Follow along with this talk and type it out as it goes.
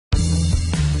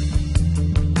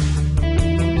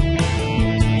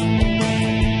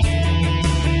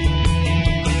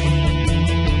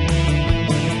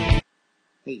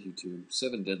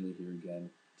7 Deadly here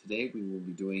again. Today we will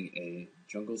be doing a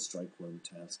Jungle Strykewyrm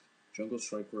task. Jungle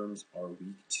Strykewyrms are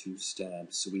weak to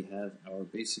stab, so we have our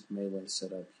basic melee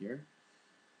set up here.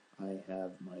 I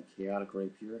have my Chaotic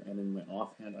Rapier, and in my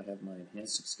offhand I have my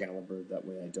Enhanced Excalibur, that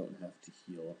way I don't have to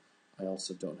heal. I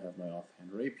also don't have my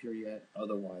offhand Rapier yet,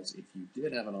 otherwise if you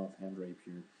did have an offhand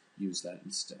Rapier, use that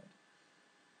instead.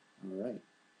 Alright,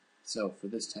 so for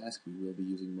this task we will be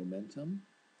using Momentum.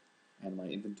 And my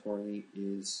inventory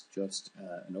is just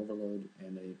an Overload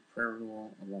and a Prayer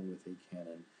Renewal along with a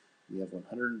Cannon. We have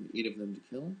 108 of them to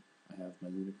kill. I have my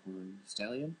Unicorn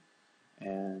Stallion,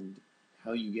 and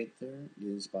how you get there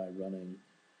is by running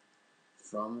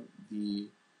from the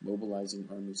Mobilising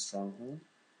Armies stronghold,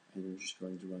 and you're just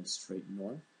going to run straight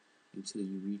north until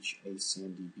you reach a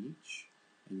sandy beach,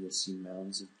 and you'll see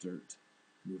mounds of dirt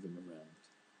moving around.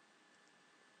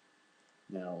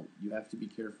 Now, you have to be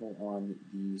careful on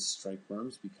these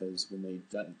Strykewyrms because when they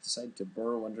decide to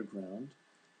burrow underground,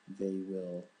 they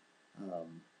will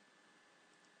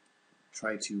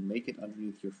try to make it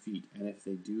underneath your feet, and if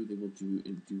they do, they will do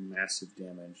massive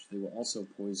damage. They will also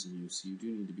poison you, so you do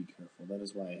need to be careful. That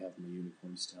is why I have my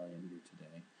Unicorn Stallion here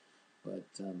today. But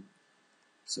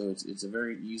so it's a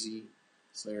very easy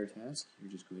Slayer task.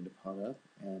 You're just going to pot up,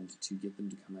 and to get them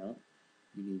to come out,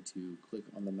 you need to click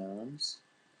on the mounds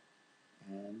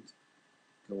and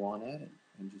go on at it,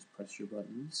 and just press your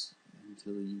buttons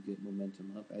until you get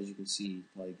momentum up. As you can see,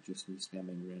 like just me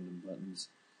spamming random buttons,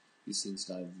 these things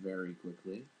die very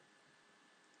quickly.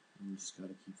 And you just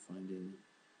gotta keep finding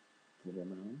little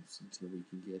mounds until we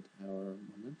can get our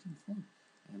momentum flowing.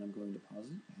 And I'm going to pause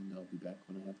it, and I'll be back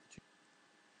when I have the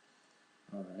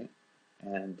chance. Alright,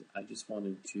 and I just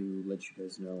wanted to let you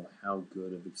guys know how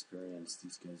good of experience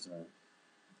these guys are.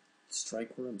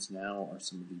 Strykewyrms now are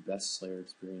some of the best Slayer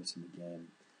experience in the game.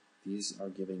 These are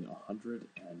giving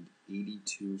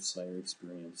 182 Slayer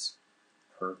experience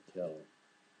per kill.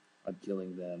 I'm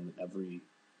killing them every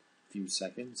few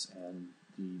seconds, and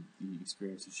the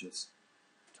experience is just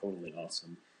totally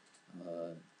awesome.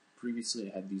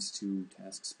 Previously I had these two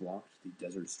tasks blocked, the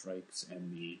Desert Strikes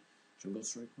and the Jungle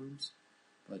Strykewyrms,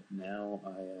 but now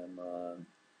I am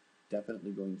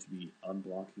definitely going to be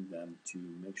unblocking them to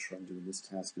make sure I'm doing this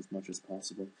task as much as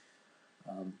possible.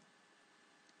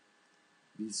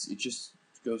 It just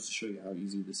goes to show you how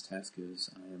easy this task is.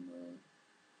 I am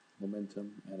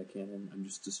Momentum and a Cannon. I'm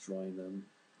just destroying them.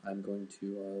 I'm going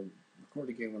to record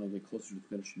again when I get closer to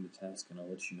finishing the task, and I'll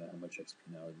let you know how much XP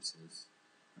an hour this is.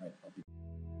 Alright, I'll be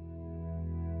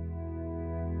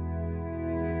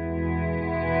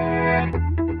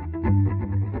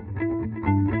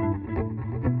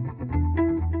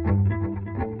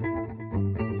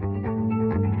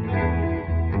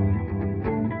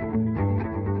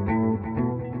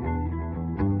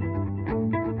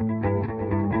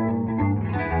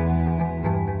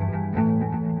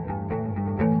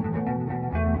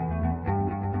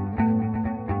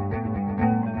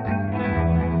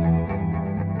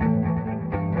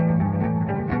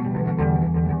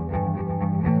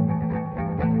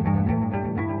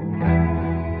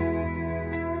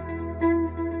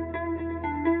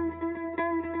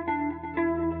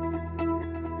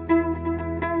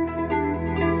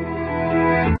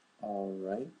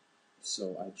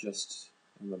So I just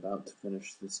am about to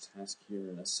finish this task here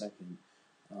in a second,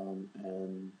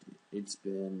 and it's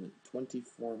been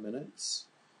 24 minutes,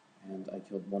 and I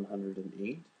killed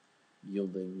 108,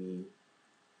 yielding me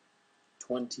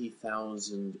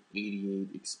 20,088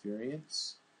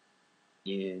 experience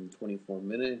in 24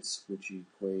 minutes, which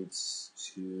equates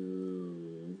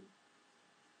to,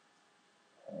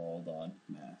 hold on,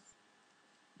 math,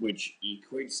 which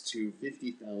equates to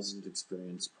 50,000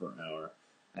 experience per hour.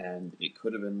 And it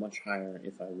could have been much higher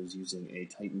if I was using a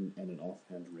Titan and an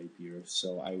offhand Rapier.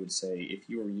 So I would say if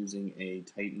you were using a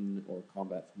Titan or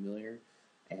Combat Familiar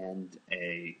and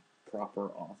a proper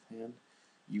offhand,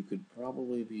 you could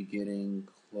probably be getting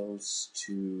close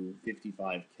to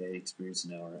 55k experience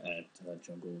an hour at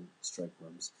Jungle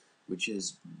Strykewyrms, which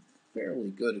is fairly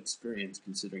good experience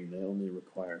considering they only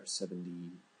require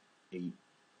 78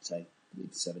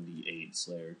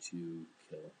 Slayer to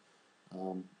kill.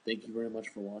 Thank you very much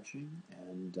for watching,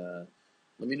 and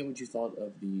let me know what you thought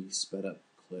of the sped up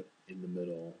clip in the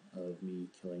middle of me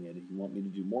killing it. If you want me to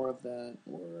do more of that,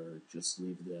 or just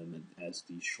leave them as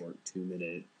the short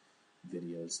 2-minute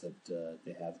videos that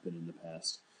they have been in the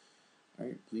past.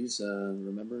 Alright, please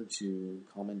remember to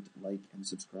comment, like, and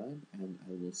subscribe, and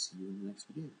I will see you in the next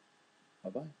video.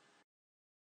 Bye-bye.